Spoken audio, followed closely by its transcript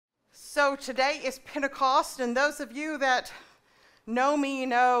So today is Pentecost, and those of you that know me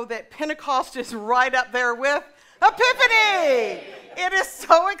know that Pentecost is right up there with Epiphany. It is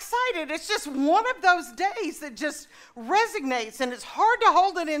so excited. It's just one of those days that just resonates, and it's hard to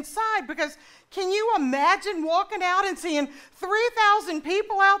hold it inside because can you imagine walking out and seeing 3,000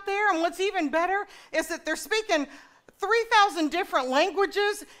 people out there? And what's even better is that they're speaking 3,000 different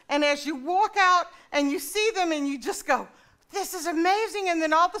languages, and as you walk out and you see them and you just go, this is amazing, and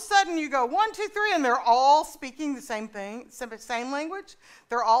then all of a sudden you go 1, 2, 3, and they're all speaking the same thing, same language.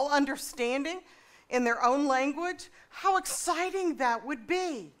 They're all understanding in their own language. How exciting that would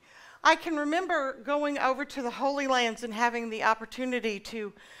be. I can remember going over to the Holy Lands and having the opportunity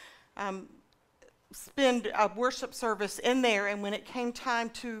to spend a worship service in there, and when it came time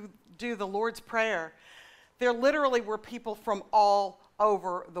to do the Lord's Prayer, there literally were people from all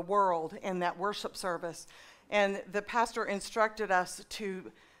over the world in that worship service. And the pastor instructed us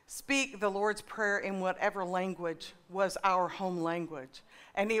to speak the Lord's Prayer in whatever language was our home language.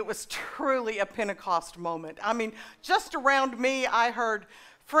 And it was truly a Pentecost moment. I mean, just around me, I heard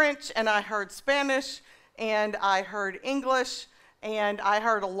French, and I heard Spanish, and I heard English, and I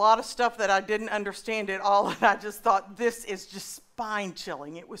heard a lot of stuff that I didn't understand at all. And I just thought, this is just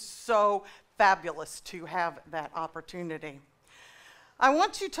spine-chilling. It was so fabulous to have that opportunity. I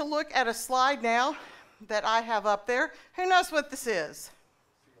want you to look at a slide now that I have up there. Who knows what this is?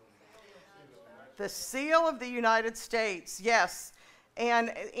 The seal of the United States, yes.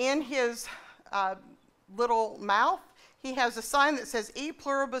 And in his little mouth, he has a sign that says E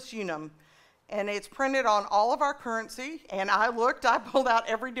pluribus unum. And it's printed on all of our currency. And I pulled out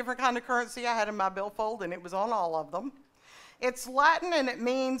every different kind of currency I had in my billfold, and it was on all of them. It's Latin, and it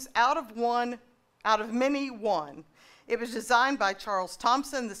means out of many, one. It was designed by Charles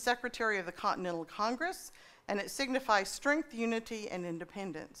Thomson, the Secretary of the Continental Congress, and it signifies strength, unity, and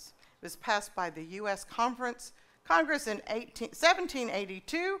independence. It was passed by the U.S. Congress in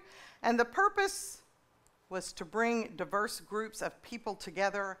 1782, and the purpose was to bring diverse groups of people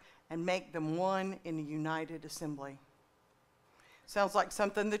together and make them one in a united assembly. Sounds like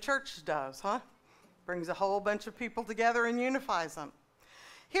something the church does, huh? Brings a whole bunch of people together and unifies them.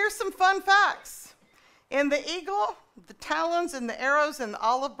 Here's some fun facts. In the eagle, the talons and the arrows and the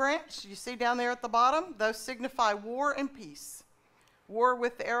olive branch, you see down there at the bottom, those signify war and peace. War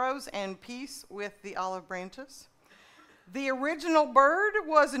with the arrows and peace with the olive branches. The original bird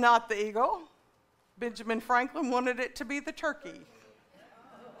was not the eagle. Benjamin Franklin wanted it to be the turkey.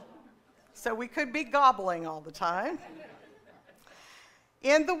 So we could be gobbling all the time.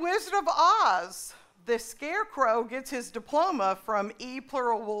 In The Wizard of Oz, the scarecrow gets his diploma from E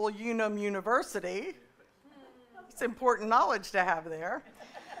pluribus unum University. It's important knowledge to have there.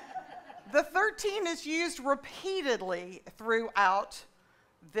 The 13 is used repeatedly throughout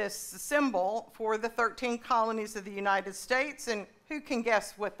this symbol for the 13 colonies of the United States, and who can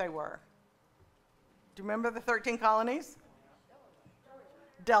guess what they were? Do you remember the 13 colonies?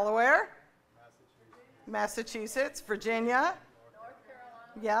 Delaware, Massachusetts, Virginia, North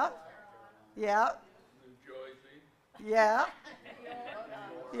Carolina, yeah, New Jersey, yeah,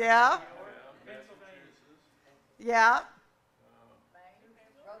 yeah, yeah.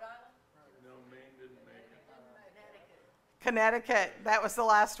 Rhode Island, no, Maine didn't make it. Connecticut, that was the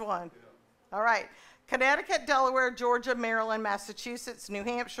last one. Yeah. All right. Connecticut, Delaware, Georgia, Maryland, Massachusetts, New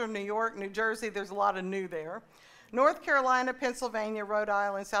Hampshire, New York, New Jersey. There's a lot of new there. North Carolina, Pennsylvania, Rhode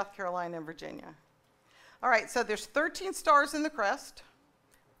Island, South Carolina, and Virginia. All right, so there's 13 stars in the crest,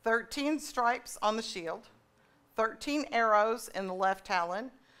 13 stripes on the shield, 13 arrows in the left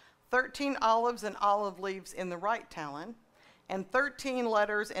talon, 13 olives and olive leaves in the right talon, and 13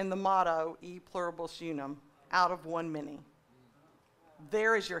 letters in the motto, E pluribus unum, out of one many.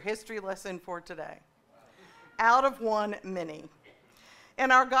 There is your history lesson for today. Out of one many.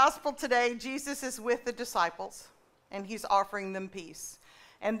 In our gospel today, Jesus is with the disciples, and he's offering them peace.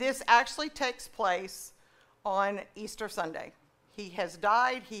 And this actually takes place on Easter Sunday. He has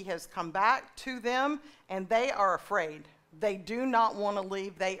died, he has come back to them, and they are afraid. They do not want to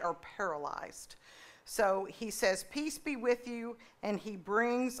leave, they are paralyzed. So he says, peace be with you, and he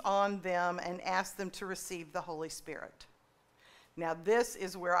brings on them and asks them to receive the Holy Spirit. Now this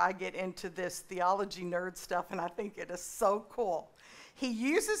is where I get into this theology nerd stuff, and I think it is so cool. He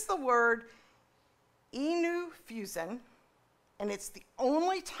uses the word enuphusin, and it's the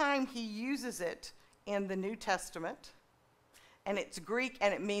only time he uses it in the New Testament, and it's Greek,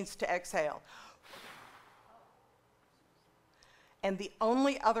 and it means to exhale. And the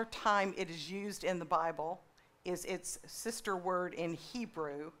only other time it is used in the Bible is its sister word in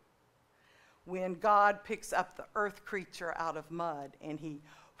Hebrew, when God picks up the earth creature out of mud and he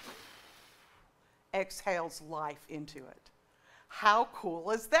exhales life into it. How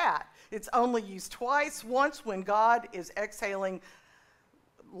cool is that? It's only used twice, once when God is exhaling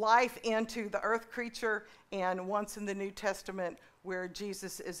life into the earth creature, and once in the New Testament where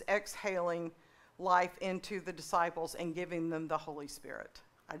Jesus is exhaling life into the disciples and giving them the Holy Spirit.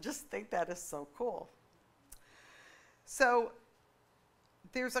 I just think that is so cool. So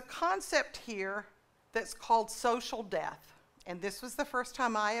there's a concept here that's called social death. And this was the first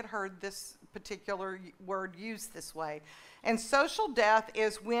time I had heard this particular word used this way. And social death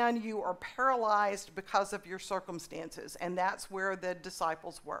is when you are paralyzed because of your circumstances. And that's where the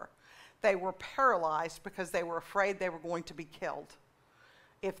disciples were. They were paralyzed because they were afraid they were going to be killed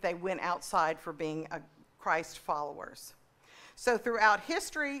if they went outside for being Christ followers. So throughout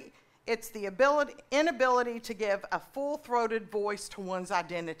history, it's the inability to give a full-throated voice to one's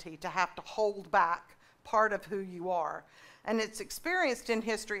identity, to have to hold back part of who you are. And it's experienced in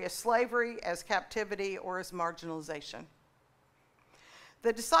history as slavery, as captivity, or as marginalization.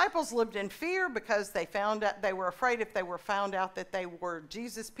 The disciples lived in fear because they were afraid if they were found out that they were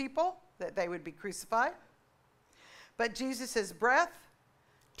Jesus' people, that they would be crucified. But Jesus' breath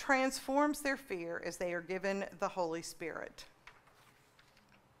transforms their fear as they are given the Holy Spirit.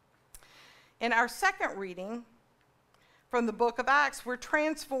 In our second reading from the book of Acts, we're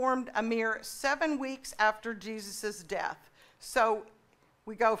transformed a mere 7 weeks after Jesus' death. So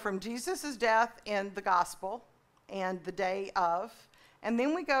we go from Jesus' death in the gospel and the day of, and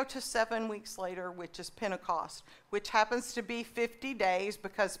then we go to 7 weeks later, which is Pentecost, which happens to be 50 days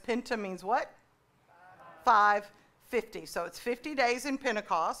because Penta means what? 50. So it's 50 days in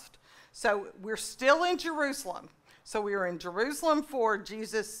Pentecost. So we're still in Jerusalem. So we were in Jerusalem for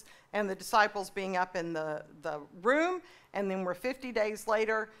Jesus and the disciples being up in the room, and then we're 50 days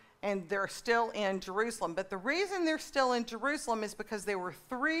later, and they're still in Jerusalem. But the reason they're still in Jerusalem is because there were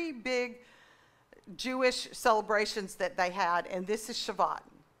 3 big Jewish celebrations that they had, and this is Shavuot.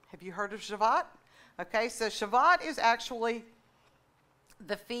 Have you heard of Shavuot? Okay, so Shavuot is actually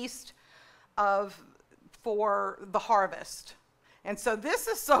the feast for the harvest. And so this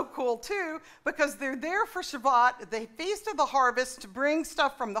is so cool too, because they're there for Shavuot, the Feast of the Harvest, to bring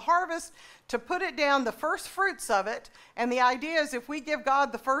stuff from the harvest, to put it down, the first fruits of it. And the idea is if we give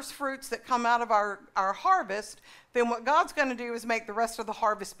God the first fruits that come out of our harvest, then what God's going to do is make the rest of the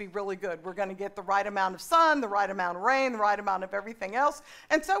harvest be really good. We're going to get the right amount of sun, the right amount of rain, the right amount of everything else.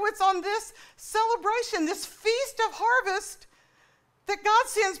 And so it's on this celebration, this Feast of Harvest, that God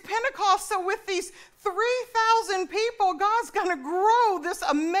sends Pentecost. So with these 3,000 people, God's going to grow this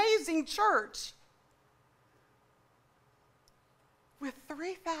amazing church. With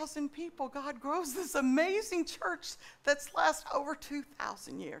 3,000 people, God grows this amazing church that's lasted over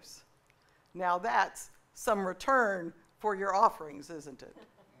 2,000 years. Now that's some return for your offerings, isn't it?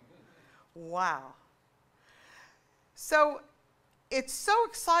 Wow. So it's so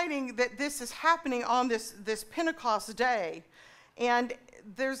exciting that this is happening on this Pentecost day. And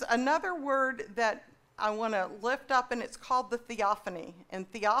there's another word that I want to lift up, and it's called the theophany. And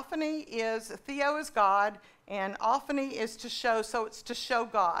theophany is, theo is God, and ophany is to show, so it's to show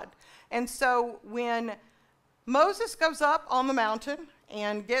God. And so when Moses goes up on the mountain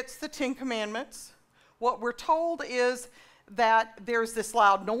and gets the 10 Commandments, what we're told is that there's this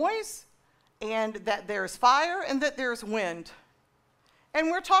loud noise, and that there's fire, and that there's wind. And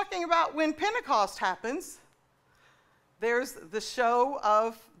we're talking about when Pentecost happens. There's the show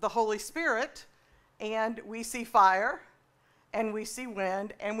of the Holy Spirit, and we see fire, and we see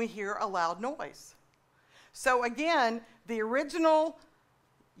wind, and we hear a loud noise. So again, the original,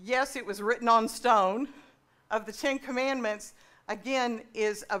 yes, it was written on stone, of the 10 Commandments, again,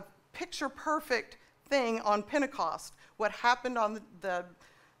 is a picture-perfect thing on Pentecost. What happened on the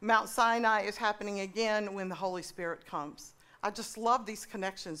Mount Sinai is happening again when the Holy Spirit comes. I just love these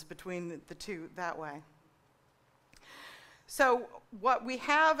connections between the two that way. So what we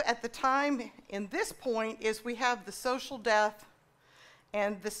have at the time in this point is we have the social death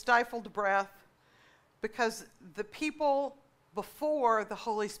and the stifled breath, because the people before the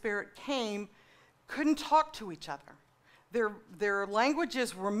Holy Spirit came couldn't talk to each other. Their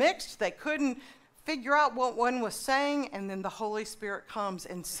languages were mixed. They couldn't figure out what one was saying, and then the Holy Spirit comes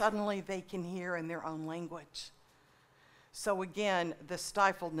and suddenly they can hear in their own language. So again, the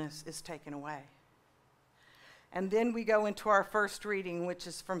stifledness is taken away. And then we go into our first reading, which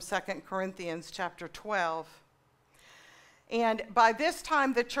is from 2 Corinthians chapter 12. And by this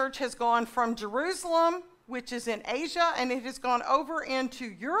time, the church has gone from Jerusalem, which is in Asia, and it has gone over into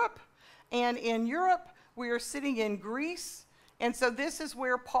Europe. And in Europe, we are sitting in Greece, And so this is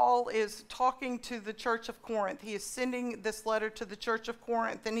where Paul is talking to the church of Corinth. He is sending this letter to the church of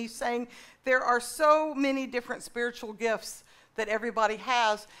Corinth, and he's saying there are so many different spiritual gifts that everybody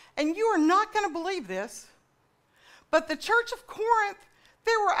has, and you are not going to believe this, but the church of Corinth,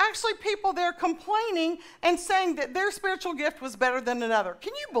 there were actually people there complaining and saying that their spiritual gift was better than another.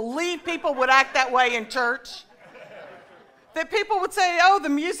 Can you believe people would act that way in church? That people would say, oh, the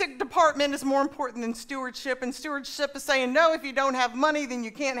music department is more important than stewardship, and stewardship is saying, no, if you don't have money, then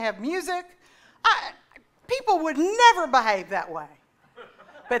you can't have music. People would never behave that way.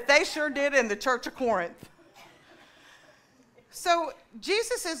 But they sure did in the church of Corinth. So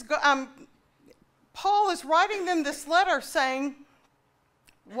Paul is writing them this letter saying,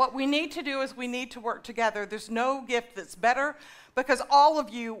 what we need to do is we need to work together. There's no gift that's better because all of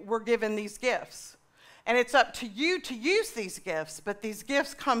you were given these gifts. And it's up to you to use these gifts, but these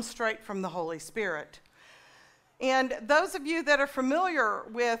gifts come straight from the Holy Spirit. And those of you that are familiar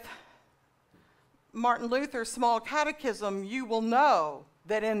with Martin Luther's Small Catechism, you will know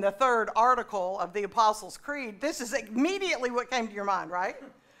that in the third article of the Apostles' Creed, this is immediately what came to your mind, right?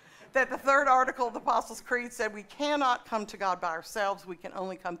 That the third article of the Apostles' Creed said we cannot come to God by ourselves, we can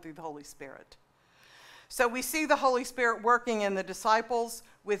only come through the Holy Spirit. So we see the Holy Spirit working in the disciples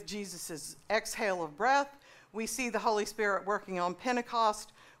with Jesus' exhale of breath. We see the Holy Spirit working on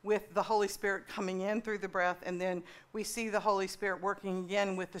Pentecost with the Holy Spirit coming in through the breath. And then we see the Holy Spirit working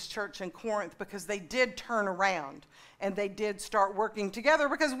again with this church in Corinth because they did turn around and they did start working together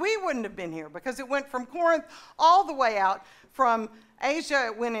because we wouldn't have been here because it went from Corinth all the way out. From Asia,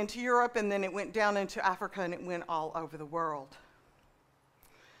 it went into Europe, and then it went down into Africa, and it went all over the world.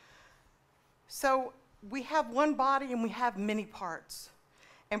 So we have one body and we have many parts,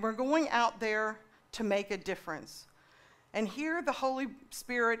 and we're going out there to make a difference. And here the Holy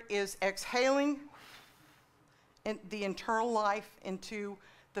Spirit is exhaling the eternal life into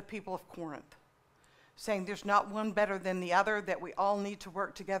the people of Corinth, saying there's not one better than the other, that we all need to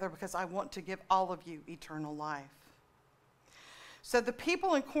work together because I want to give all of you eternal life. So the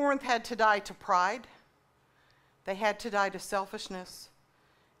people in Corinth had to die to pride, they had to die to selfishness,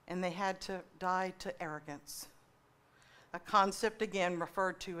 and they had to die to arrogance. A concept, again,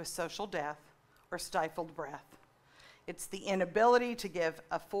 referred to as social death or stifled breath. It's the inability to give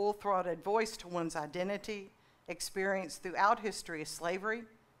a full-throated voice to one's identity, experienced throughout history as slavery,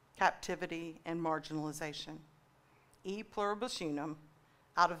 captivity, and marginalization. E pluribus unum,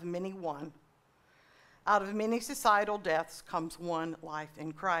 out of many one. Out of many societal deaths comes one life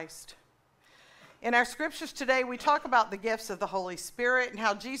in Christ. In our scriptures today, we talk about the gifts of the Holy Spirit and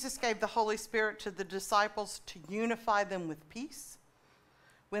how Jesus gave the Holy Spirit to the disciples to unify them with peace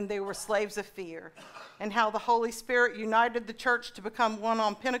when they were slaves of fear, and how the Holy Spirit united the church to become one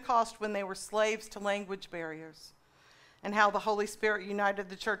on Pentecost when they were slaves to language barriers, and how the Holy Spirit united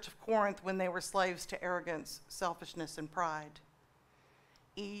the church of Corinth when they were slaves to arrogance, selfishness, and pride.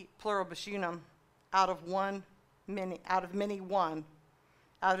 E pluribus unum, out of many one.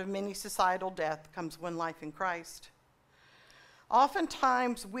 Out of many societal death comes one life in Christ.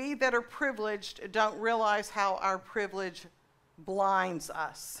 Oftentimes, we that are privileged don't realize how our privilege blinds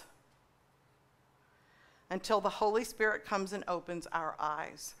us until the Holy Spirit comes and opens our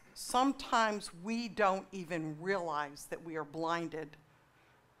eyes. Sometimes we don't even realize that we are blinded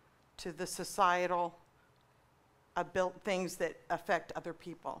to the societal things that affect other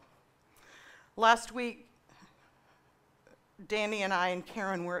people. Last week, Danny and I and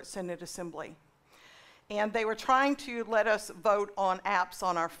Karen were at Synod Assembly, and they were trying to let us vote on apps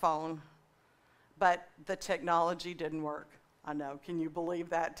on our phone, but the technology didn't work. I know, can you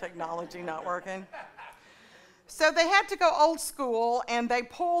believe that, technology not working? So they had to go old school, and they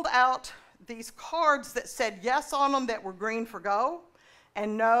pulled out these cards that said yes on them that were green for go,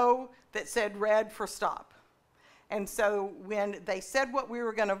 and no that said red for stop. And so when they said what we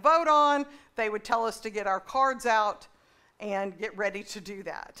were going to vote on, they would tell us to get our cards out and get ready to do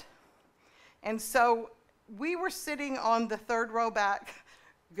that. And so we were sitting on the third row back.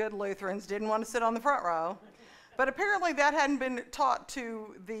 Good Lutherans didn't want to sit on the front row. But apparently that hadn't been taught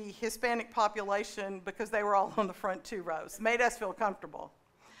to the Hispanic population because they were all on the front two rows. Made us feel comfortable.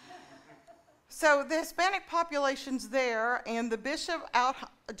 So the Hispanic population's there, and the bishop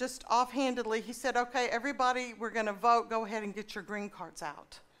just offhandedly, he said, okay, everybody, we're going to vote. Go ahead and get your green cards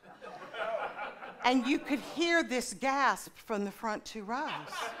out. And you could hear this gasp from the front two rows.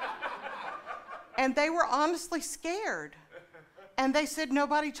 And they were honestly scared. And they said,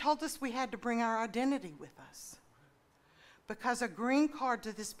 nobody told us we had to bring our identity with us. Because a green card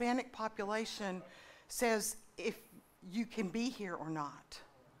to the Hispanic population says if you can be here or not.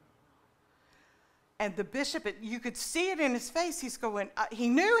 And the bishop, you could see it in his face. He's going, he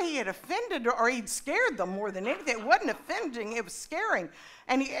knew he had offended or he'd scared them more than anything. It wasn't offending, it was scaring.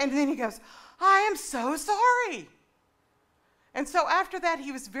 And then he goes, I am so sorry. And so after that,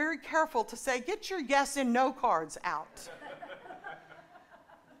 he was very careful to say, get your yes and no cards out.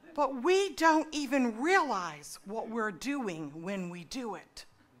 But we don't even realize what we're doing when we do it.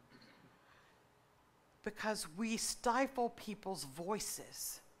 Because we stifle people's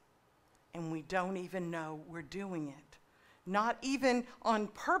voices. And we don't even know we're doing it. Not even on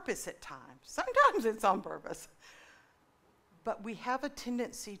purpose at times. Sometimes it's on purpose. But we have a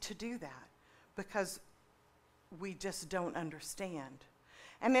tendency to do that because we just don't understand.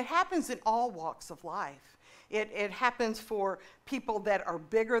 And it happens in all walks of life. It happens for people that are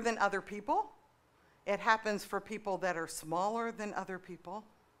bigger than other people. It happens for people that are smaller than other people.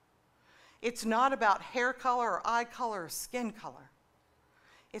 It's not about hair color or eye color or skin color.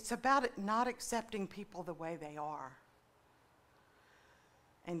 It's about it not accepting people the way they are.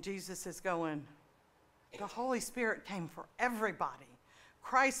 And Jesus is going, the Holy Spirit came for everybody.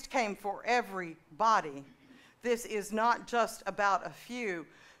 Christ came for everybody. This is not just about a few.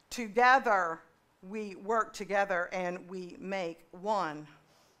 Together, we work together and we make one.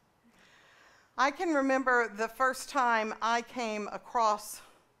 I can remember the first time I came across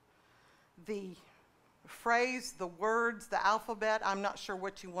the phrase, the words, the alphabet, I'm not sure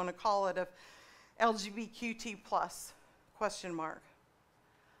what you want to call it, of LGBTQ+, question mark.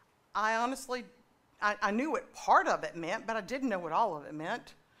 I honestly, I knew what part of it meant, but I didn't know what all of it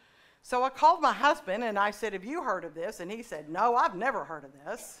meant. So I called my husband and I said, have you heard of this? And he said, no, I've never heard of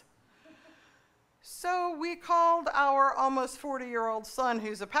this. So we called our almost 40-year-old son,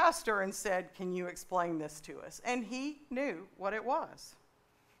 who's a pastor, and said, can you explain this to us? And he knew what it was.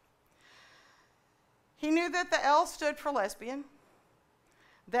 He knew that the L stood for lesbian,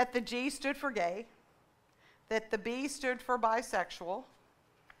 that the G stood for gay, that the B stood for bisexual,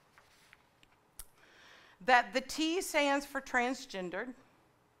 that the T stands for transgendered,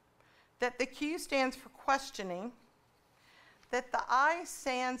 that the Q stands for questioning, that the I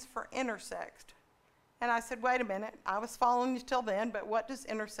stands for intersect. And I said, wait a minute, I was following you till then, but what does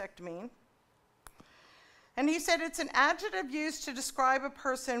intersect mean? And he said it's an adjective used to describe a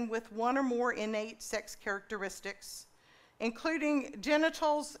person with one or more innate sex characteristics, including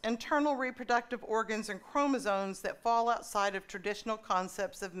genitals, internal reproductive organs, and chromosomes that fall outside of traditional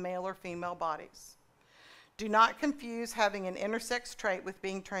concepts of male or female bodies. Do not confuse having an intersex trait with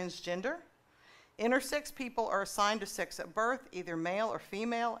being transgender. Intersex people are assigned a sex at birth, either male or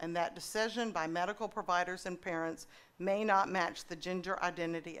female, and that decision by medical providers and parents may not match the gender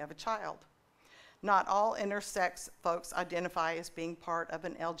identity of a child. Not all intersex folks identify as being part of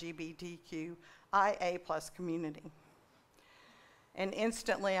an LGBTQIA+ community. And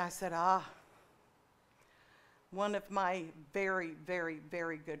instantly I said, one of my very, very,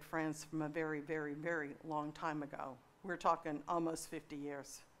 very good friends from a very, very, very long time ago, we're talking almost 50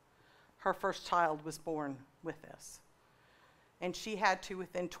 years, her first child was born with this. And she had to,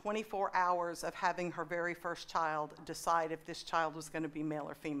 within 24 hours of having her very first child, decide if this child was going to be male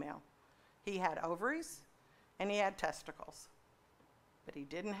or female. He had ovaries and he had testicles, but he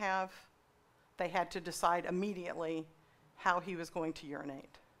didn't have, they had to decide immediately how he was going to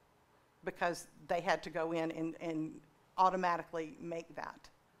urinate because they had to go in and automatically make that.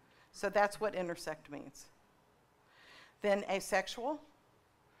 So that's what intersect means. Then asexual.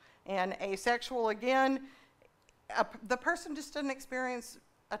 And asexual, again, the person just doesn't experience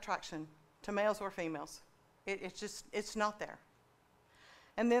attraction to males or females. It's not there.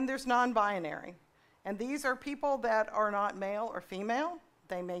 And then there's non-binary. And these are people that are not male or female.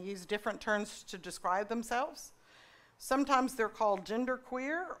 They may use different terms to describe themselves. Sometimes they're called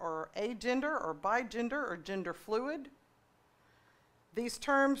genderqueer or agender or bigender or gender fluid. These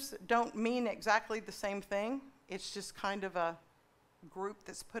terms don't mean exactly the same thing. It's just kind of a group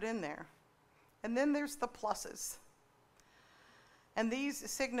that's put in there. And then there's the pluses. And these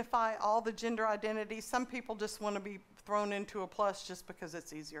signify all the gender identities. Some people just want to be thrown into a plus just because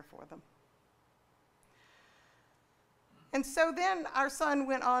it's easier for them. And so then our son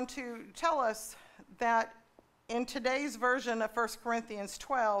went on to tell us that in today's version of 1 Corinthians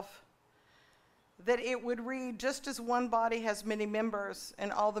 12, that it would read, just as one body has many members,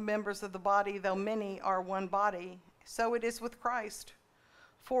 and all the members of the body, though many, are one body, so it is with Christ.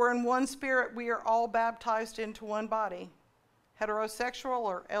 For in one spirit we are all baptized into one body, heterosexual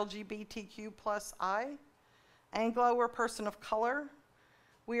or LGBTQ+I, Anglo or person of color,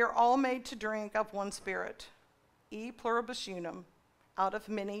 we are all made to drink of one spirit, e pluribus unum, out of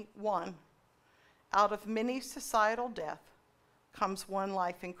many one. Out of many societal death comes one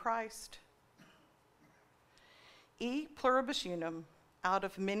life in Christ. E pluribus unum, out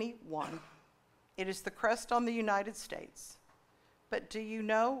of many one. It is the crest on the United States. But do you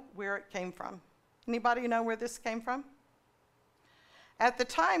know where it came from? Anybody know where this came from? At the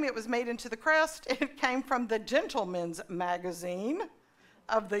time it was made into the crest, it came from the Gentleman's Magazine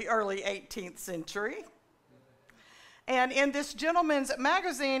of the early 18th century. And in this Gentleman's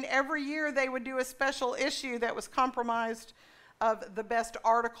Magazine, every year they would do a special issue that was comprised of the best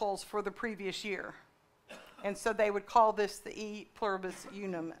articles for the previous year. And so they would call this the E Pluribus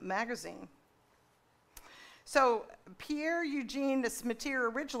Unum magazine. So Pierre Eugene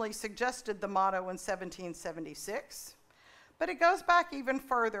Smitier originally suggested the motto in 1776, but it goes back even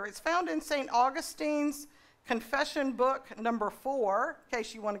further. It's found in St. Augustine's Confession book number 4, in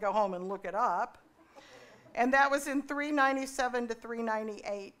case you want to go home and look it up. And that was in 397 to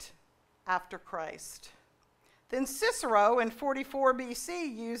 398 after Christ. Then Cicero in 44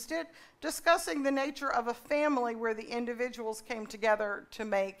 BC used it, discussing the nature of a family where the individuals came together to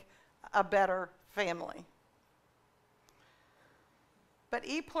make a better family. But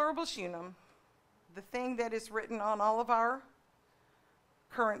E pluribus unum, the thing that is written on all of our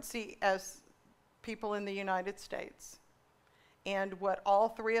currency as people in the United States, and what all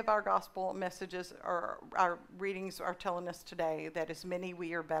three of our gospel messages or our readings are telling us today, that as many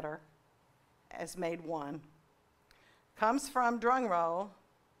we are better, as made one, comes from, drum roll,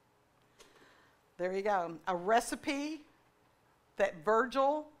 there you go, a recipe that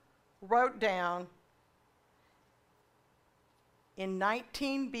Virgil wrote down in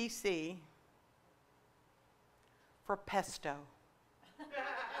 19 BC for pesto.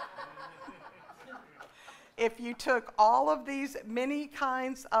 If you took all of these many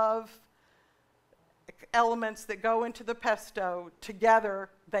kinds of elements that go into the pesto together,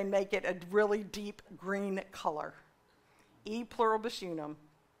 they make it a really deep green color. E pluribus unum.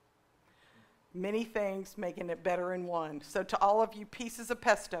 Many things making it better in one. So to all of you pieces of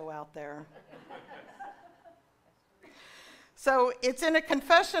pesto out there. So it's in a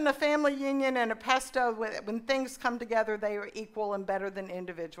confession, a family union, and a pesto. When things come together, they are equal and better than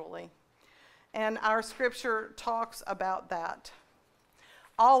individually. And our scripture talks about that.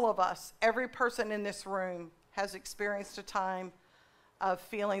 All of us, every person in this room, has experienced a time of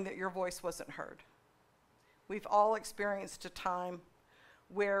feeling that your voice wasn't heard. We've all experienced a time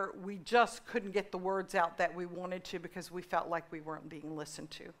where we just couldn't get the words out that we wanted to because we felt like we weren't being listened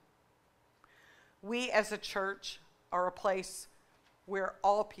to. We as a church are a place where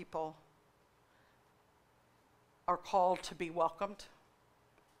all people are called to be welcomed,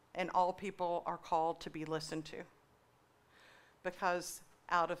 and all people are called to be listened to. Because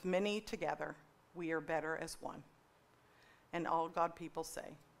out of many together, we are better as one. And all God people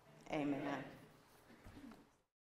say, amen.